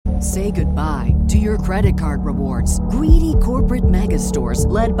Say goodbye to your credit card rewards. Greedy corporate mega stores,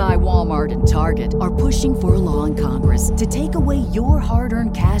 led by Walmart and Target, are pushing for a law in Congress to take away your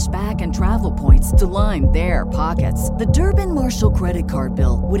hard-earned cash back and travel points to line their pockets. The Durbin-Marshall credit card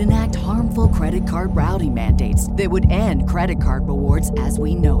bill would enact harmful credit card routing mandates that would end credit card rewards as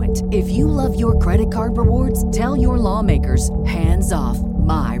we know it. If you love your credit card rewards, tell your lawmakers, hands off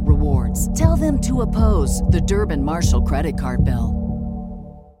my rewards. Tell them to oppose the Durbin-Marshall credit card bill.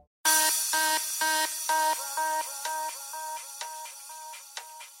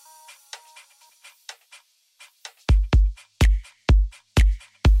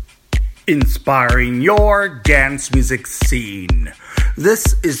 Inspiring your dance music scene.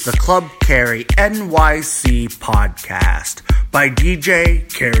 This is the Club Carry NYC podcast by DJ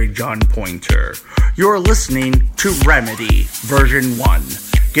Carry John Pointer. You're listening to Remedy version 1.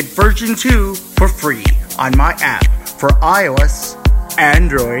 Get version 2 for free on my app for iOS,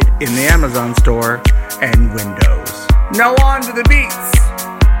 Android in the Amazon store, and Windows. Now on to the beats.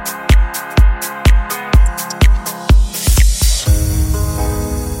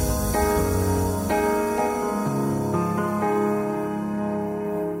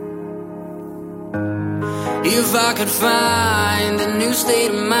 If I could find a new state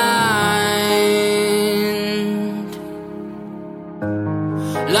of mind,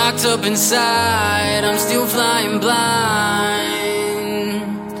 locked up inside, I'm still flying blind.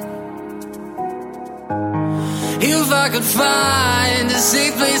 If I could find a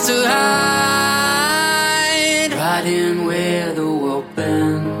safe place to hide, right in where the world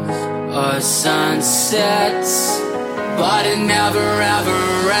bends or sunsets, but it never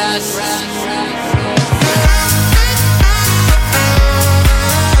ever rests.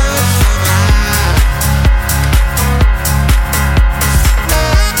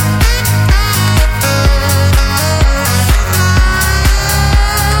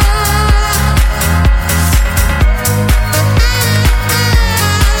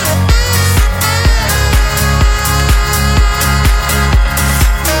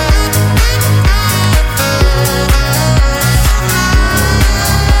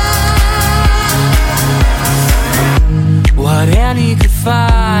 Annie could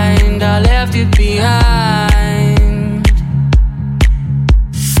find, I left it behind.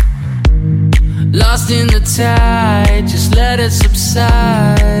 Lost in the tide, just let it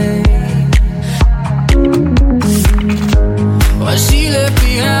subside. What she left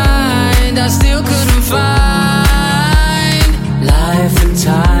behind, I still couldn't find. Life and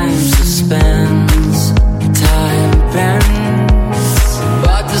time suspends, time bends,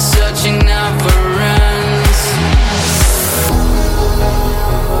 but the searching never ends.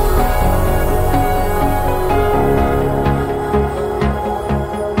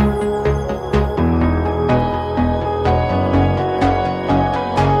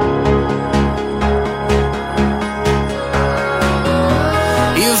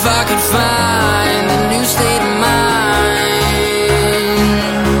 If I could find a new state of mind,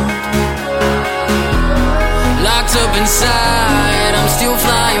 locked up inside, I'm still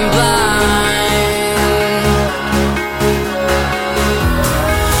flying blind.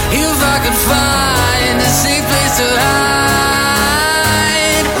 If I could find a safe place to hide,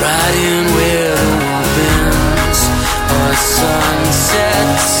 right in where the world bends or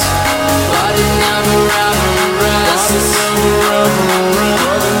sunsets, but it never ever rests.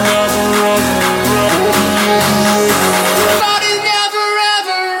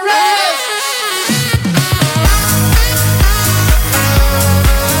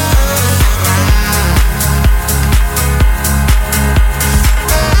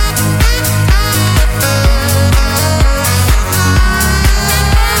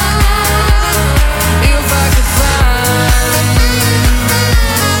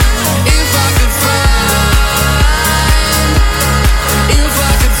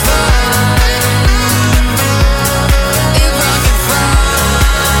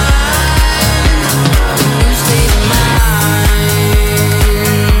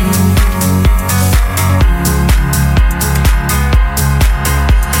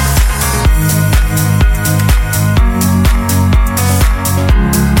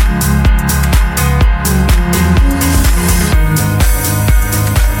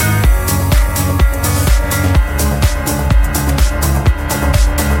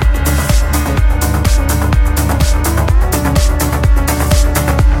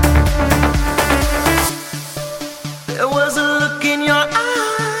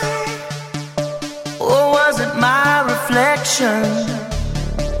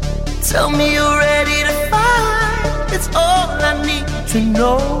 Tell me you're ready to fight. It's all I need to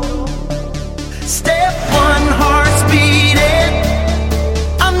know. Step one, heart's beating.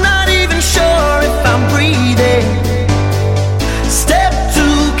 I'm not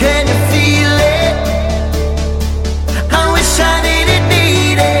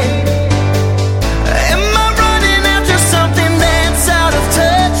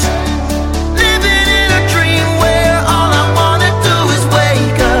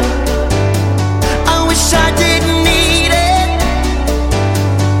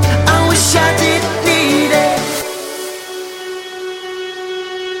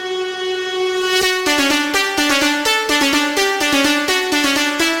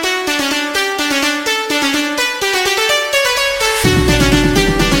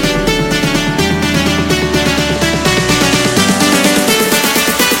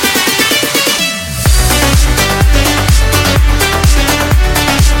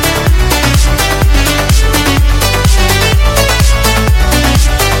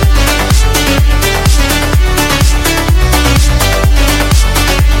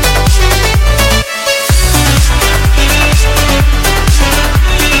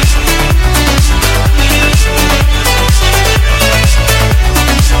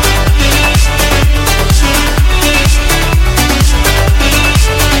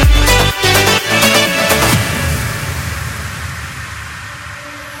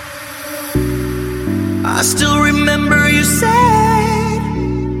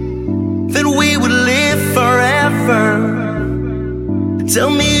Tell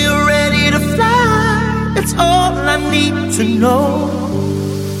me you're ready to fly. That's all I need to know.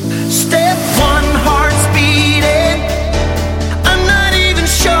 Step one, heart's beating. I'm not even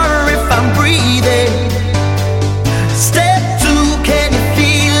sure if I'm breathing. Step two, can you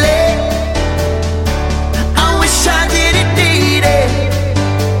feel it? I wish I didn't need it.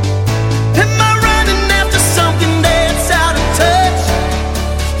 Am I running after something that's out of touch?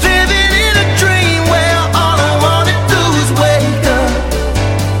 Living in a dream where all I wanna do is wake up.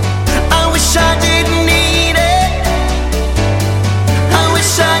 I wish I didn't need it. I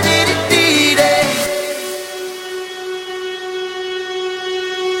wish I didn't need it.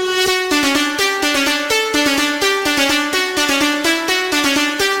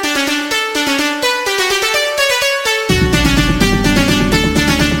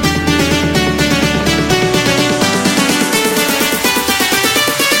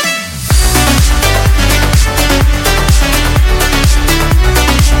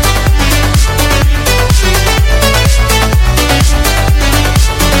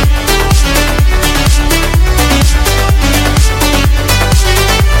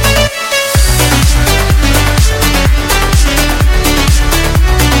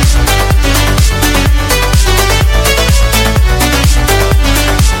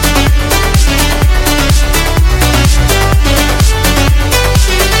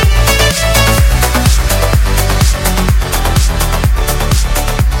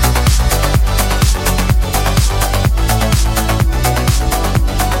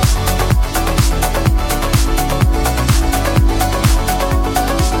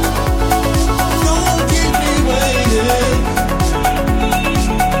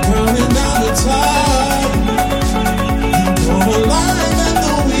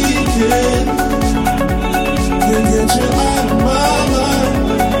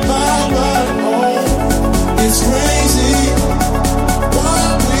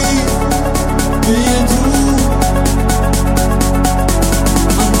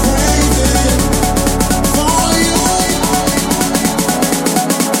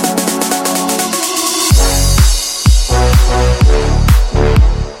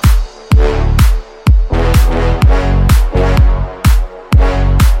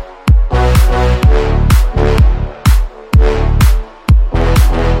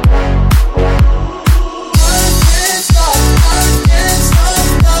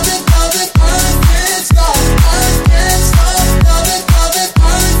 Stop.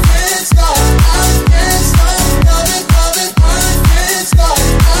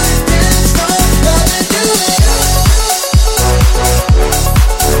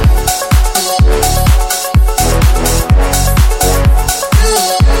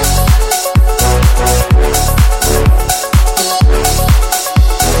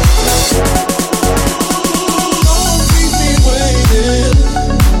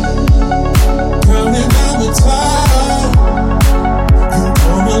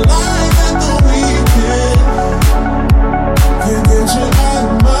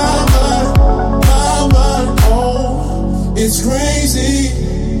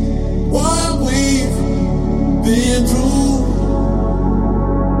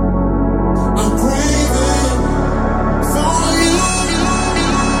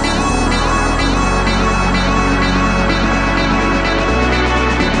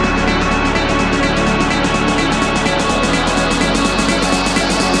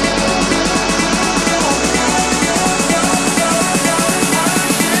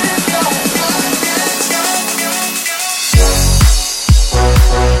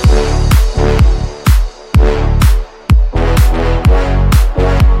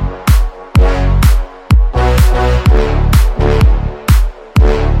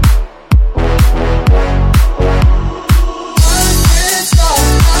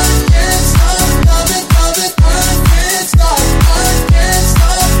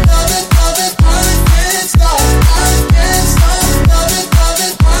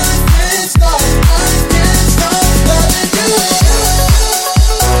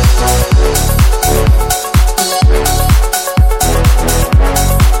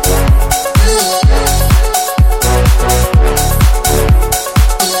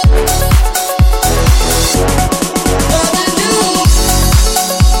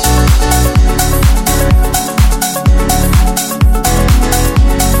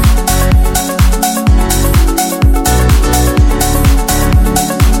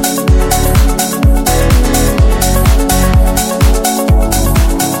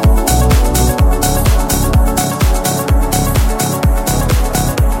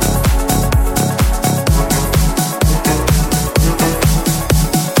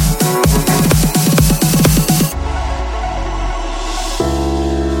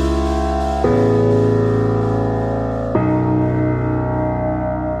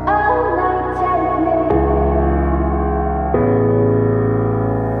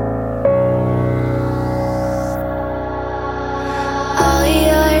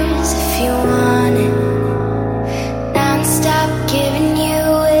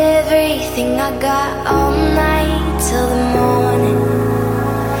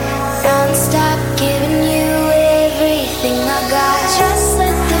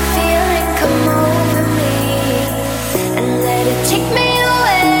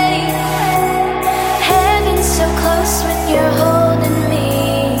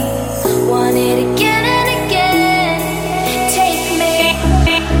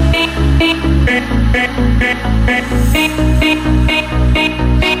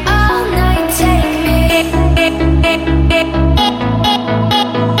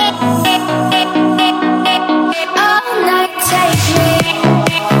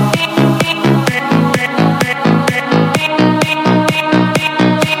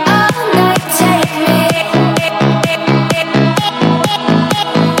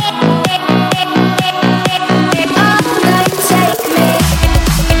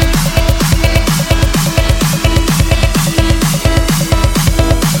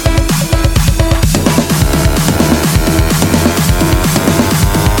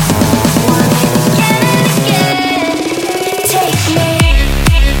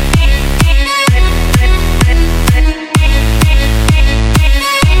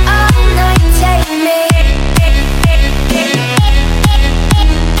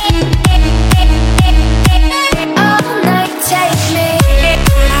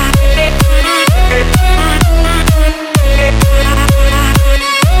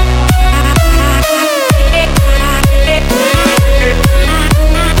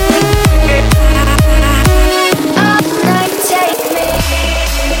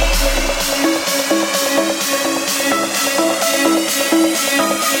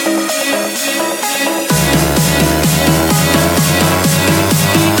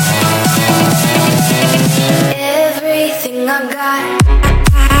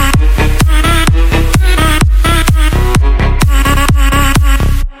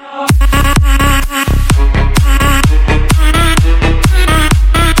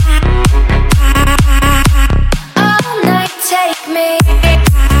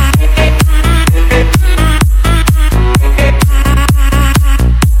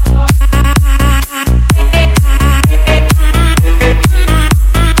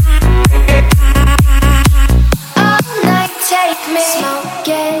 smoke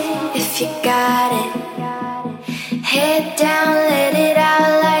it if you got it. Head down, let it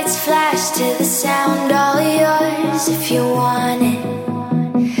out, lights flash to the sound. All yours if you want it.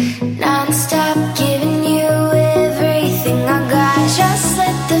 Non-stop giving you everything I got. Just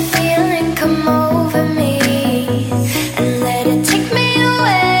let the feeling come over me and let it take me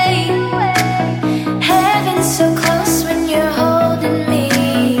away. Heaven's so close when you're holding me.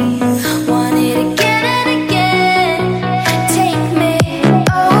 Want it again and again. Take me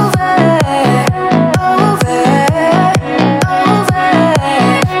over, over, over.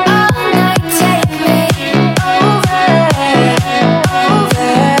 All night, take me over,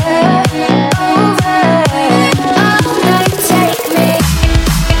 over, over. All night, take me.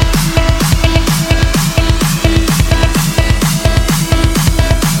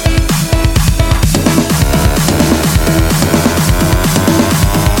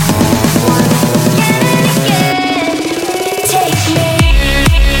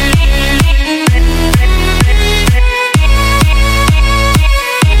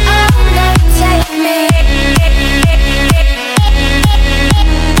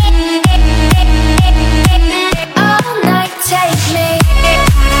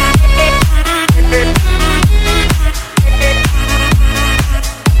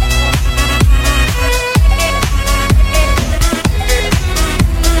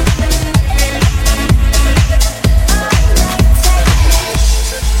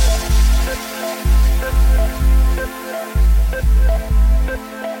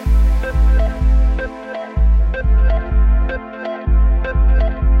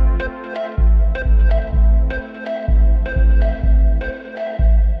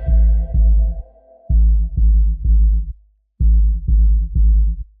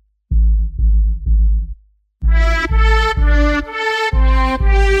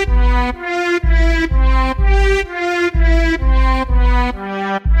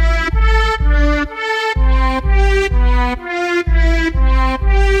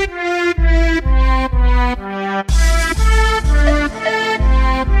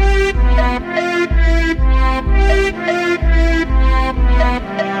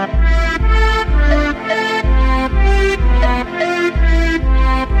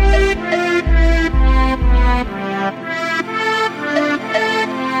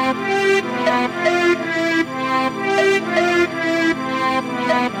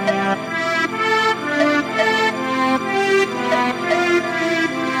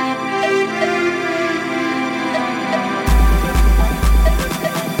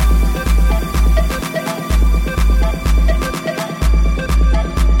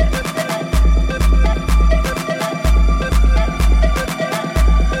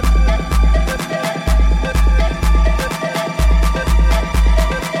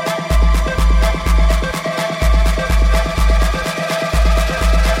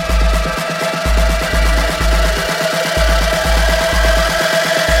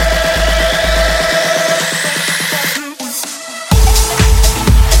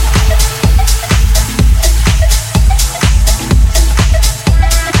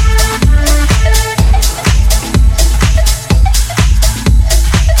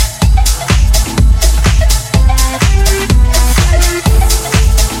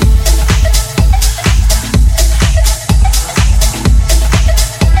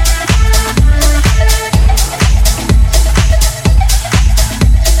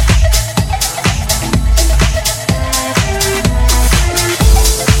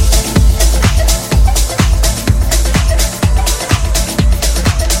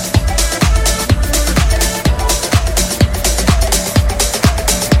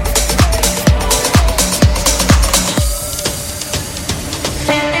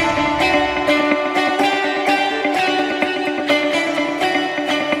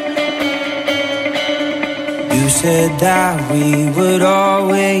 said that we would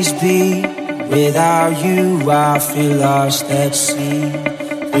always be. Without you, I feel lost at sea.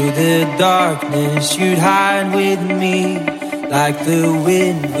 Through the darkness, you'd hide with me. Like the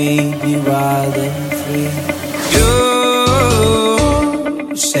wind, we'd be wild and free. You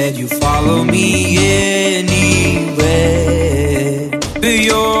said you'd follow me anywhere. But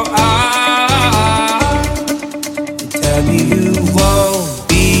your eyes tell me you won't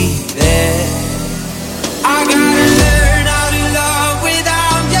be there. I gotta learn how to love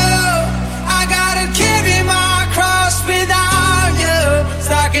without you. I gotta carry my cross without you.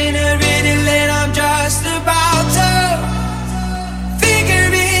 Stuck in a riddle and I'm just about to figure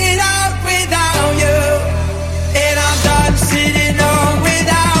it out without you. And I'm done sitting on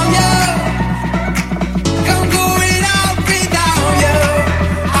without you. I'm going out without you.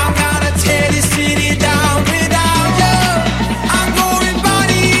 I'm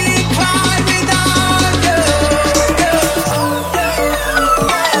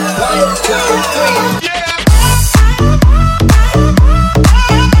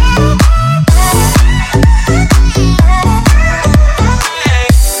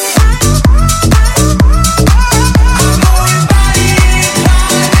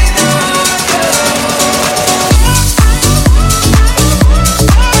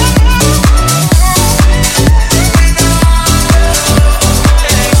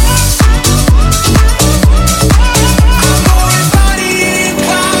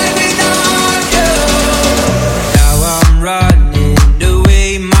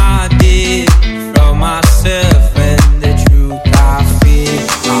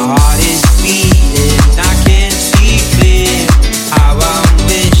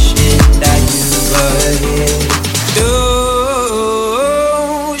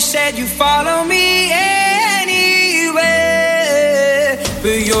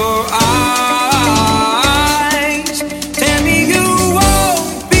but your eyes tell me you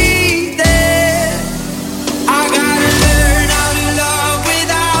won't be there. I gotta learn how to love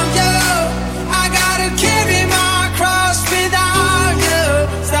without you. I gotta carry my cross without you.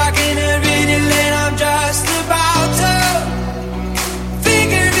 Stuck in a riddle and I'm just about to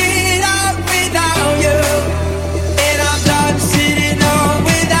figure it out without you. And I'm done sitting on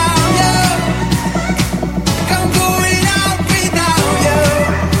without you. I'm going out without you.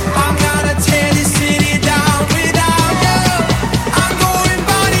 I'm gonna tear this city down without you. I'm going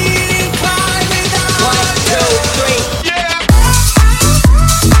body inclined without you. 1, 2, 3, yeah.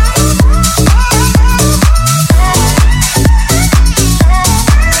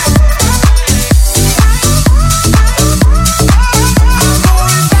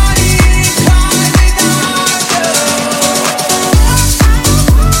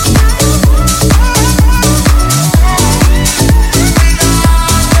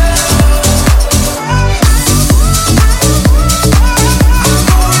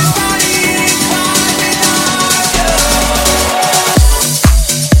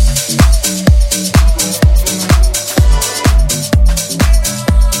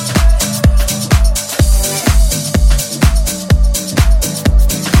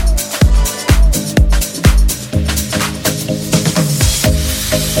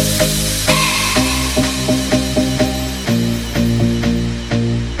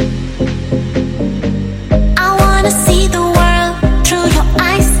 I wanna see the world through your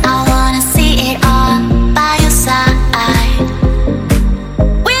eyes. I wanna see it all by your side.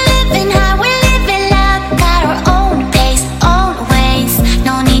 We're living high, we're living loud. Got our own pace, own ways.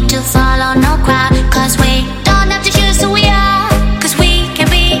 No need to follow no crowd. Cause we don't have to choose who we are. Cause we can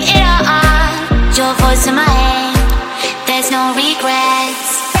be it all. Your voice in my head, there's no regrets.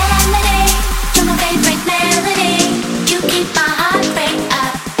 Remedy, you're my favorite melody. You keep my heart rate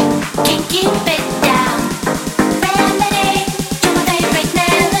up. Can't keep it down. Remedy, you're my favorite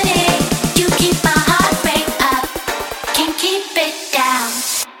melody. You keep my heart rate up. Can't keep it down.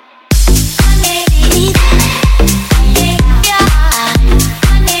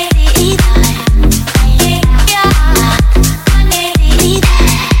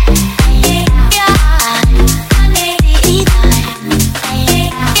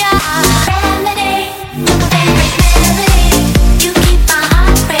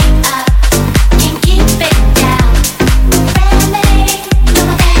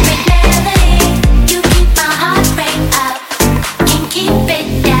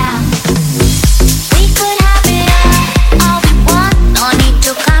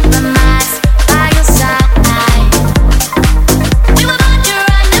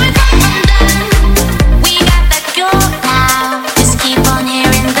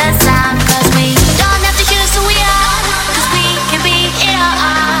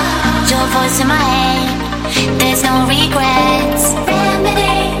 In my head, there's no regrets.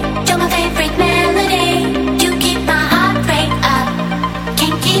 Remedy, you're my favorite melody. You keep my heart rate up.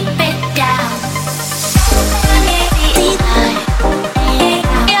 Can't keep it down.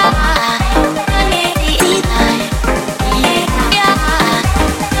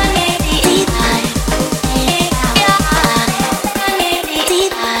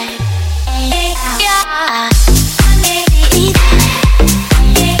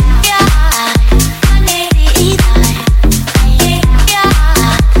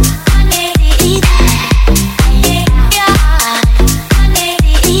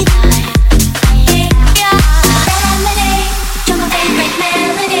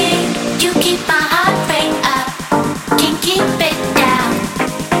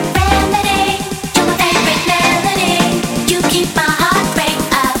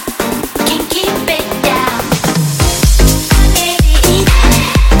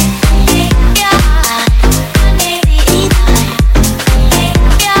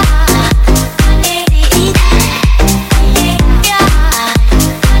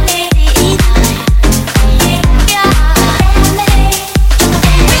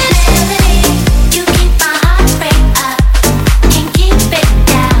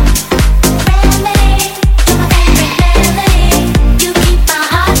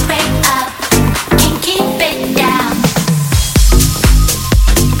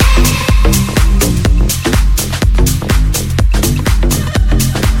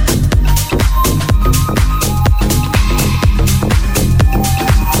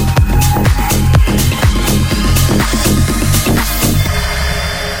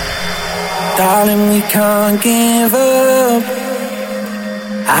 Darling, we can't give up.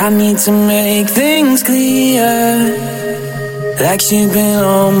 I need to make things clear, like you've been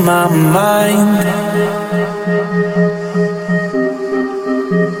on my mind.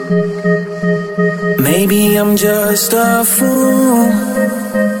 Maybe I'm just a fool.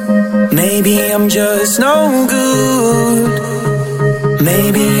 Maybe I'm just no good.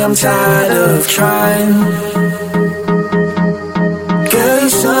 Maybe I'm tired of trying. Girl, you're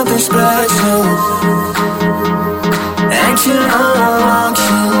something special. And you know I want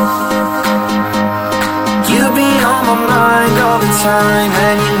you. You be on my mind all the time.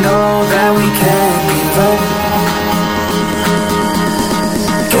 And you know that we can't give up.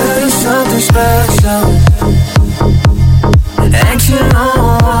 Girl, you're something special. And you know I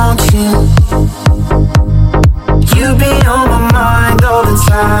want you. You be on my mind all the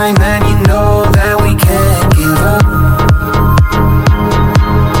time. And you know that we can't give up.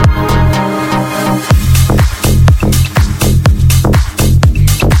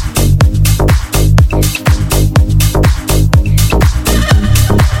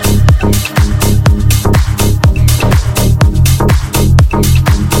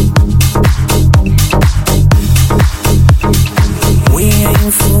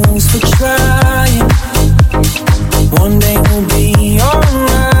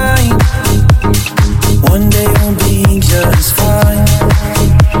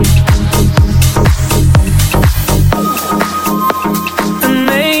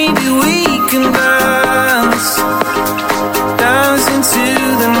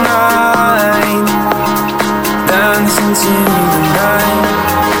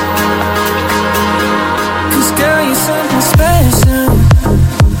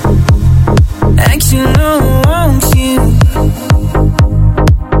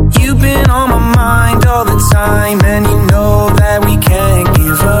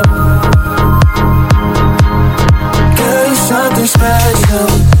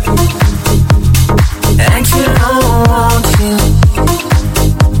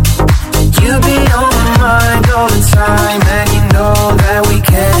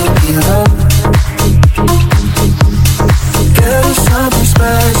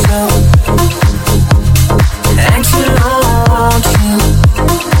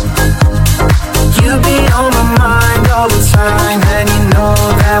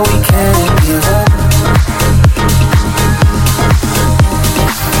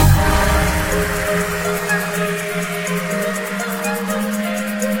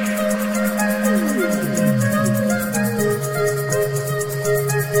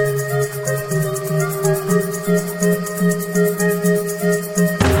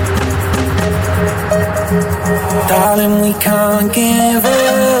 Darling, we can't give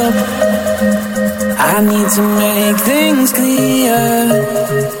up. I need to make things clear,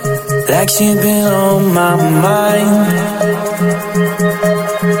 like you've been on my mind.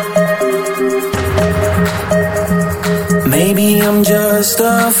 Maybe I'm just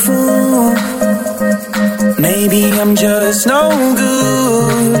a fool. Maybe I'm just no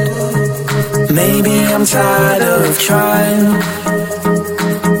good. Maybe I'm tired of trying.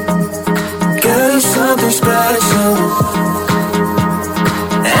 Girl, you're something special.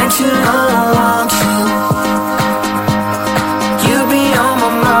 And you know I want you. You be on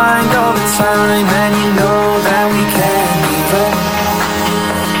my mind all the time. And you know that we can't give up.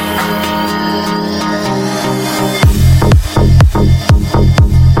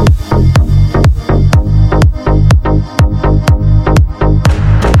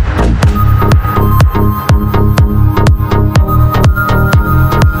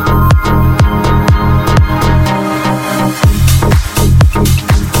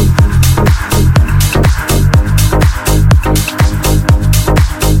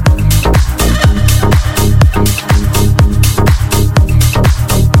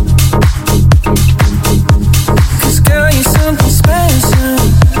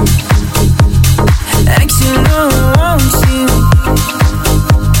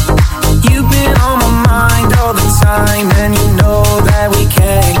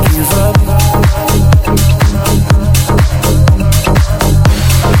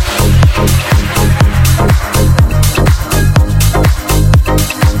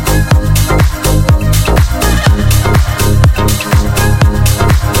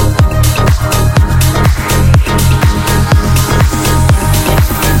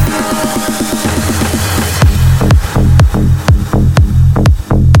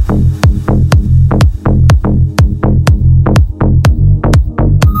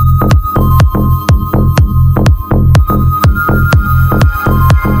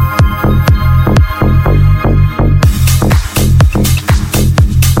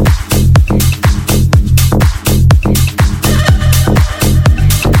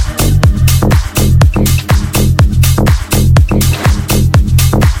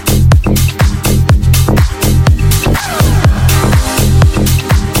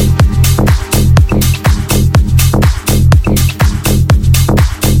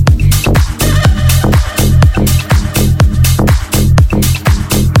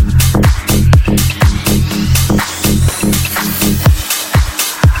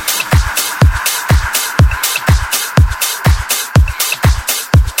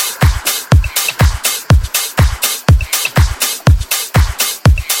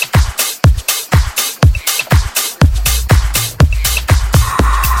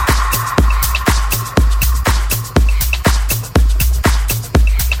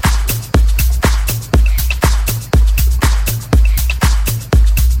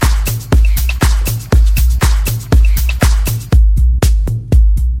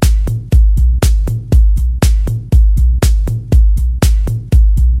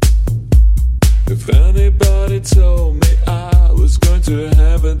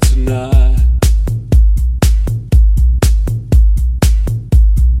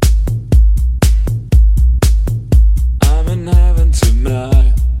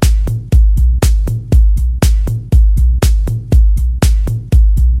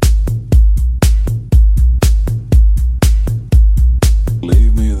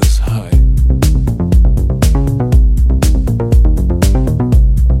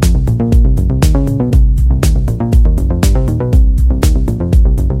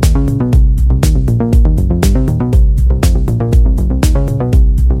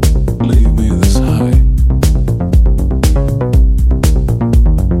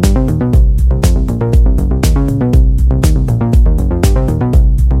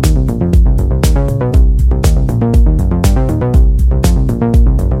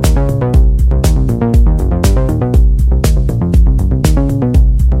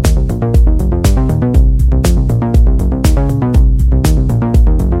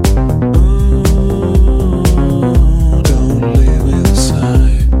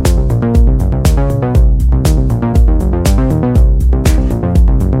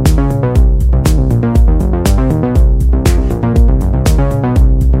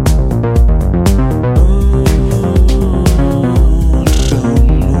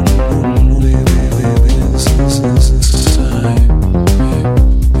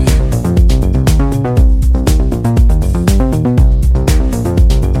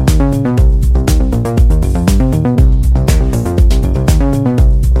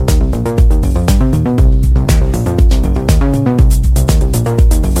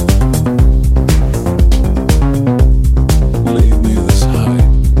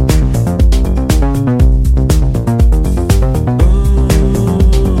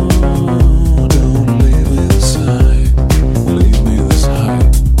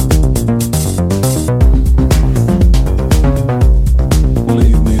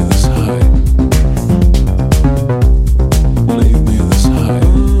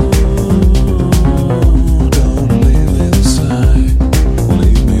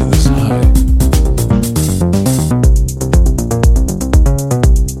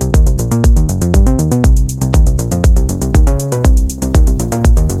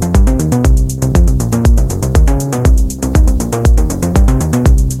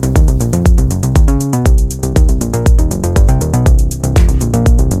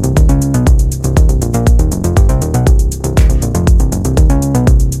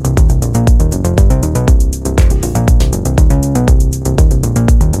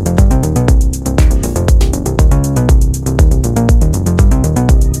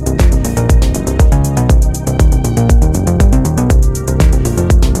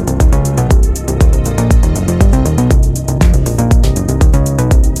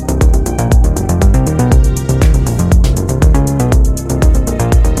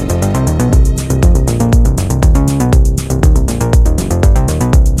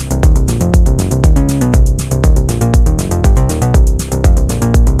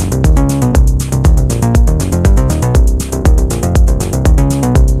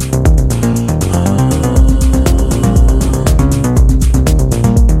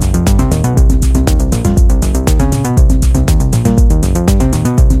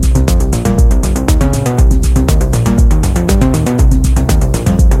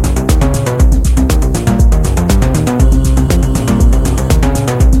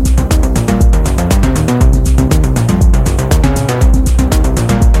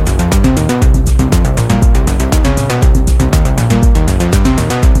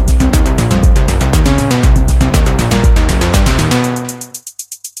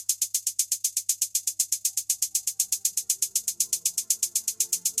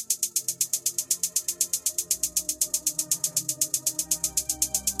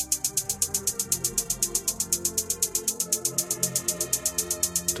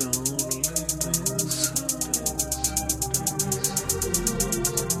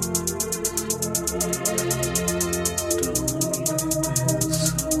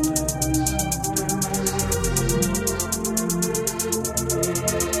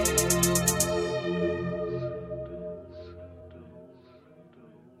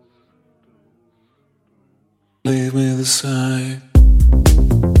 leave me the sigh.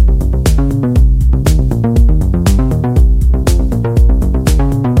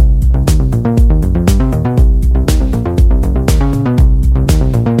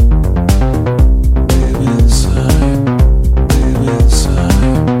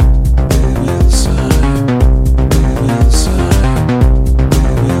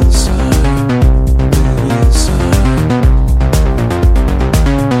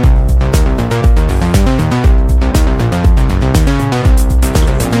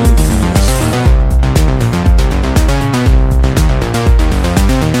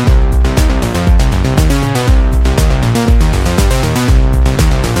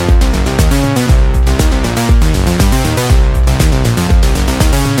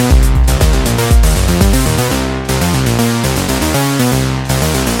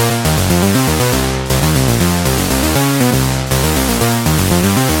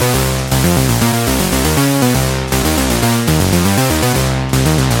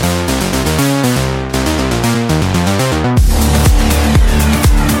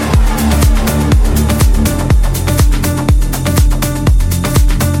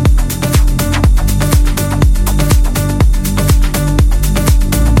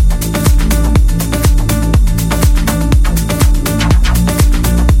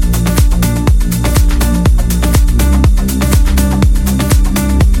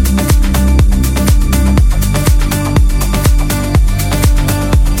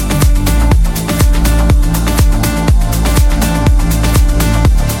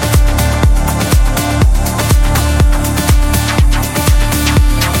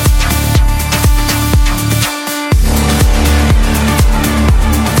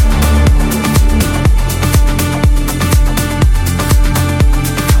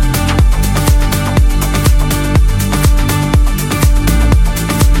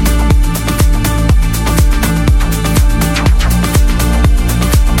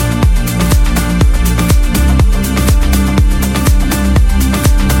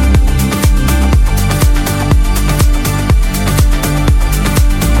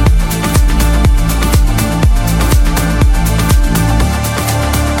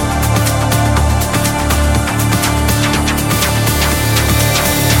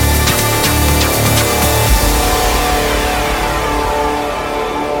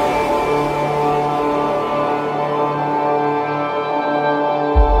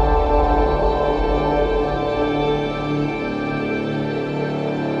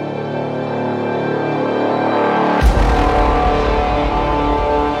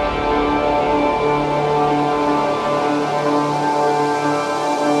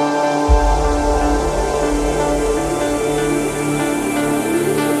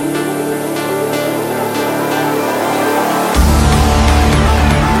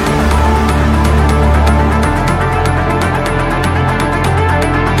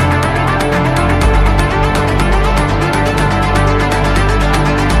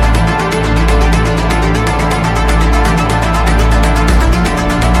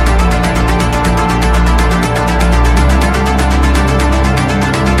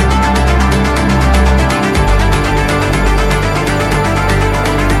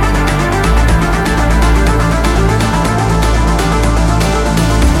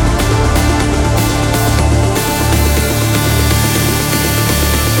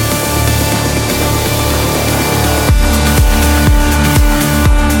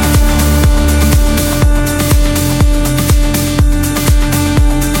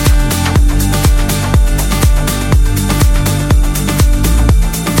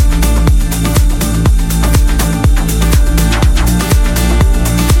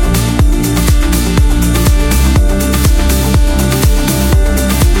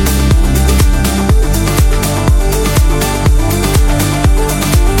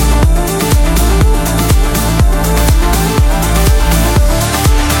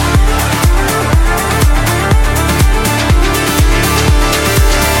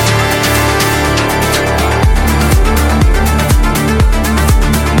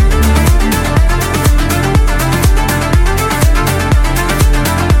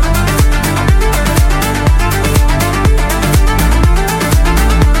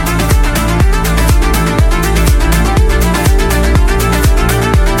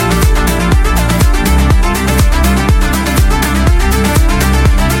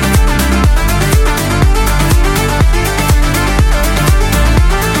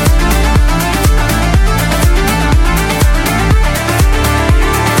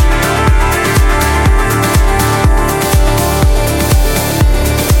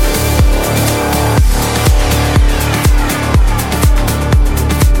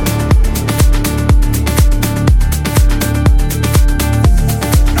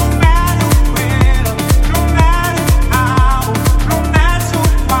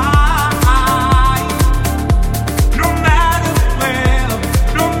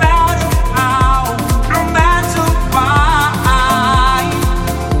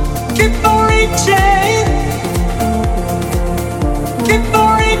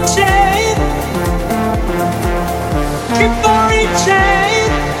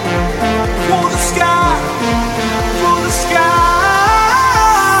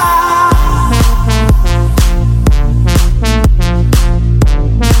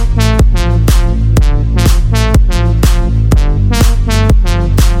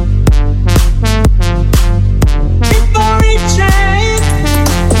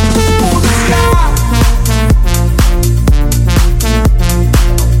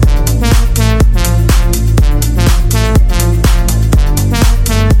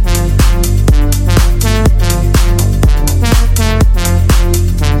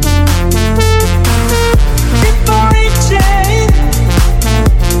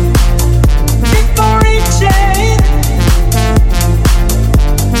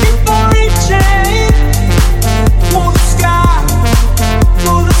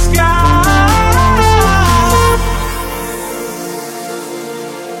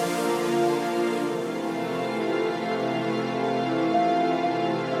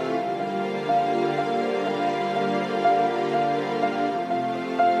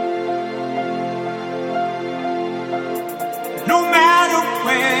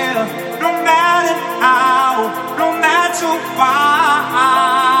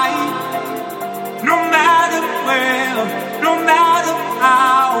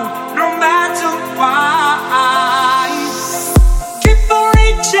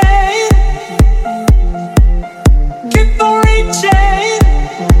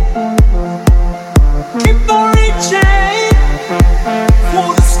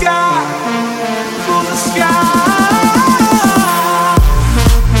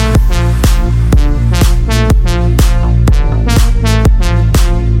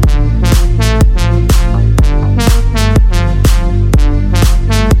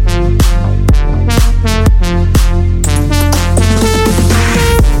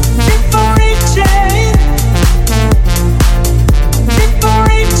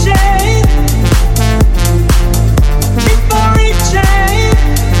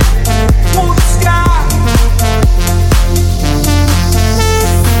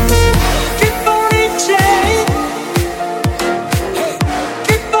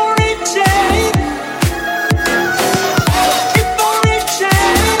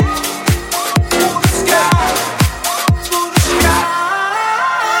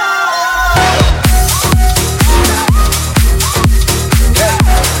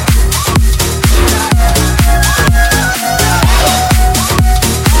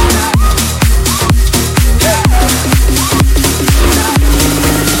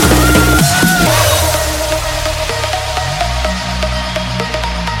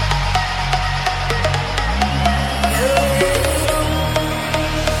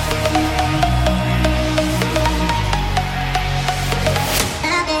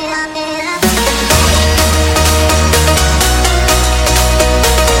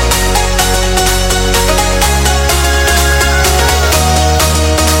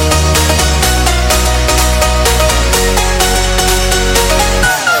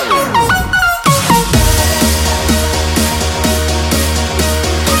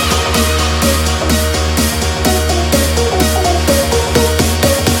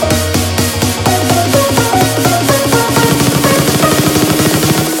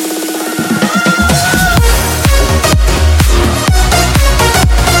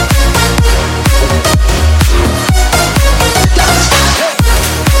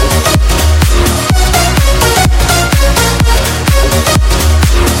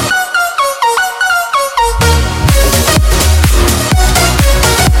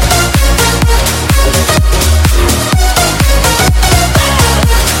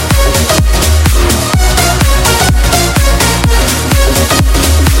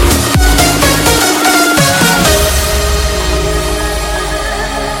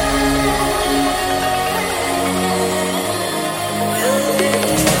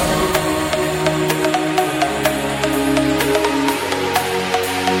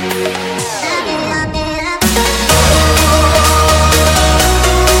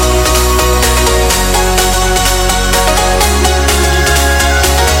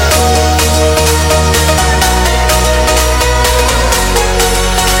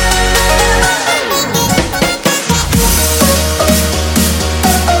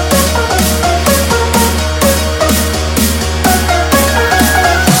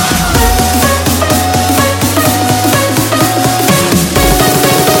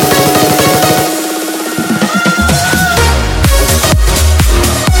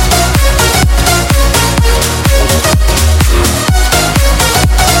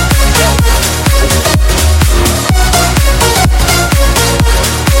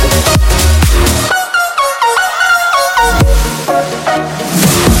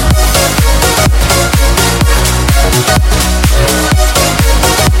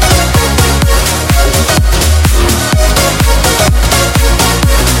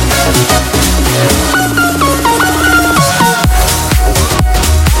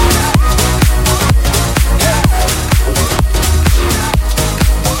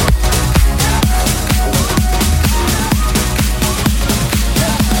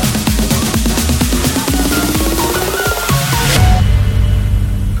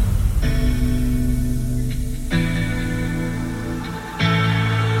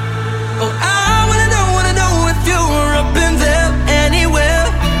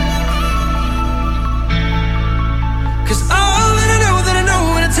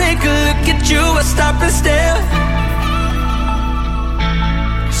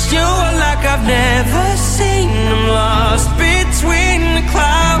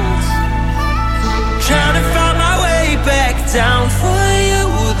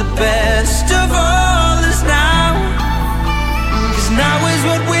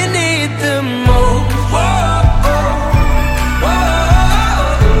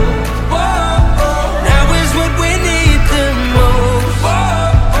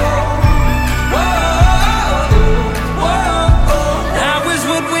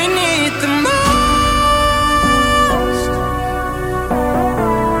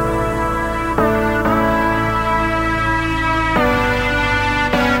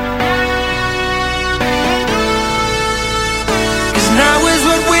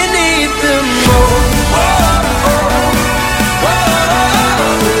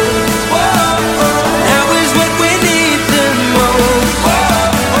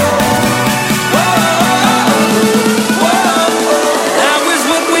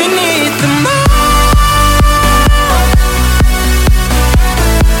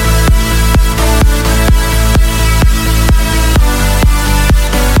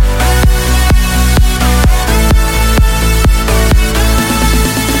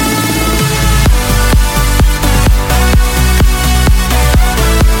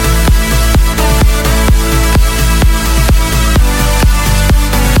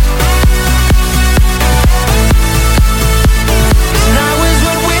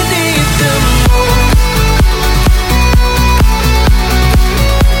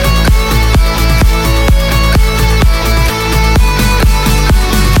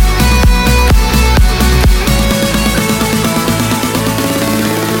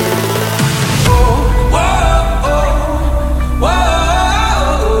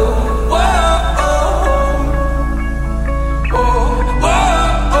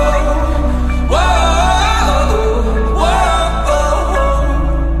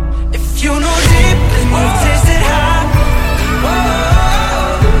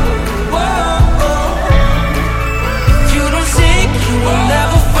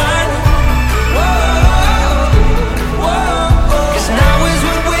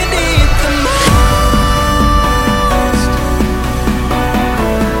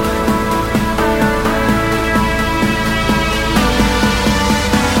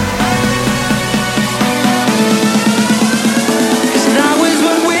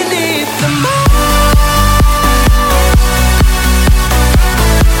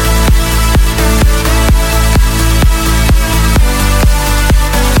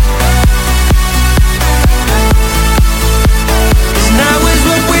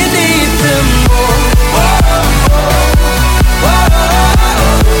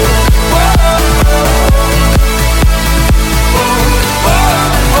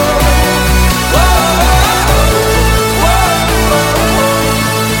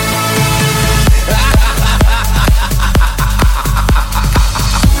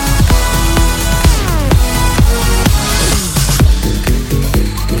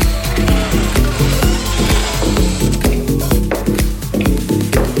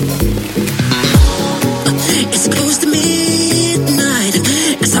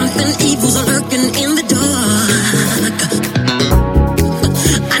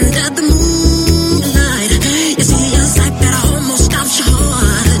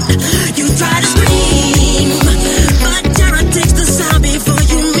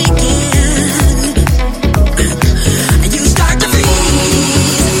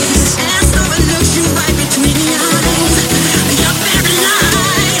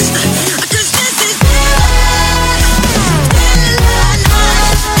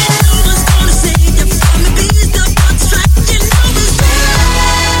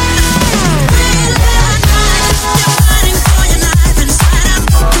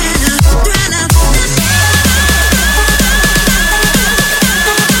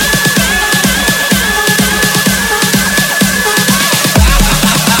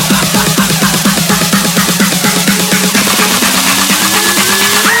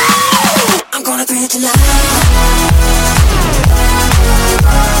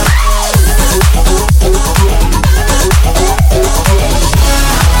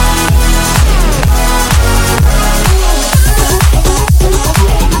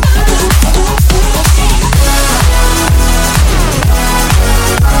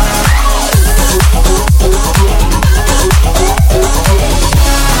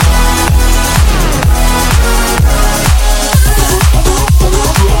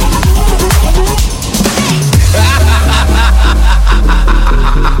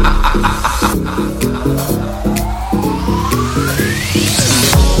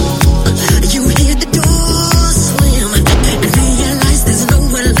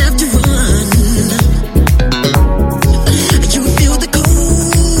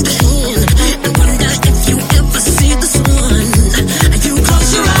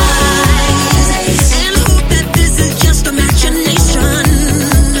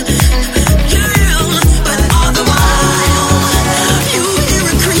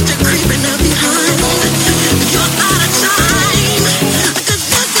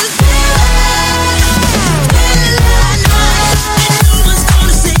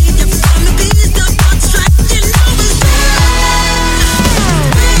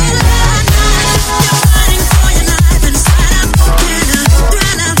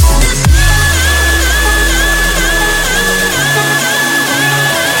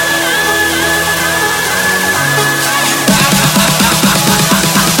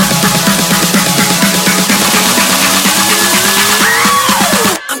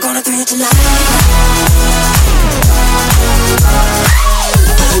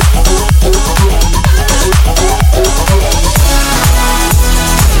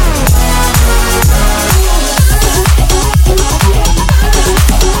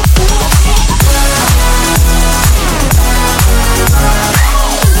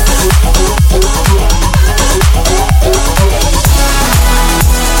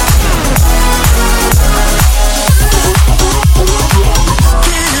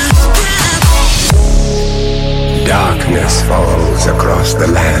 across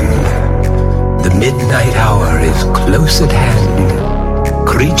the land. The midnight hour is close at hand.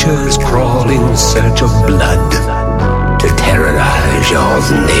 Creatures crawl in search of blood to terrorize your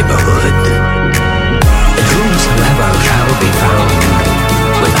neighborhood. And whosoever shall be found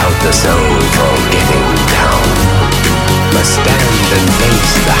without the soul for getting down must stand and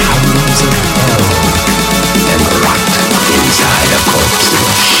face the hounds of hell and rot inside a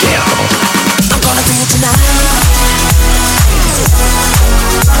corpse's shell. I'm gonna do it tonight.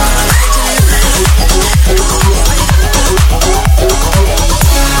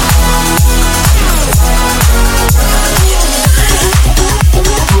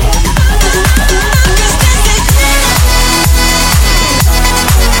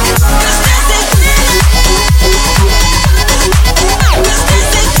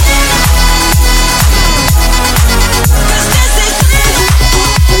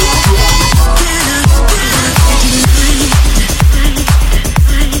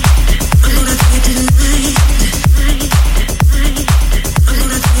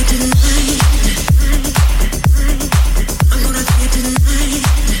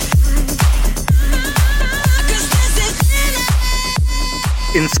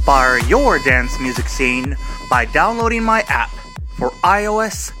 Inspire your dance music scene by downloading my app for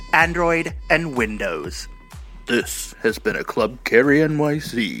iOS, Android, and Windows. This has been a Club Carry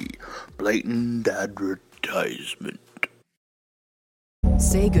NYC blatant advertisement.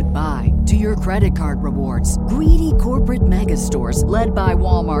 Say goodbye to your credit card rewards. Greedy corporate mega stores, led by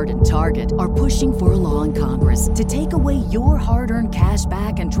Walmart and Target, are pushing for a law in Congress to take away your hard-earned cash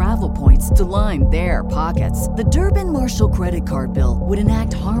back and travel points to line their pockets. The Durbin-Marshall credit card bill would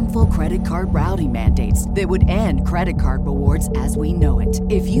enact harmful credit card routing mandates that would end credit card rewards as we know it.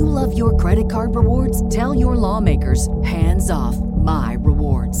 If you love your credit card rewards, tell your lawmakers, hands off my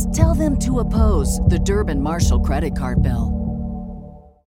rewards. Tell them to oppose the Durbin-Marshall credit card bill.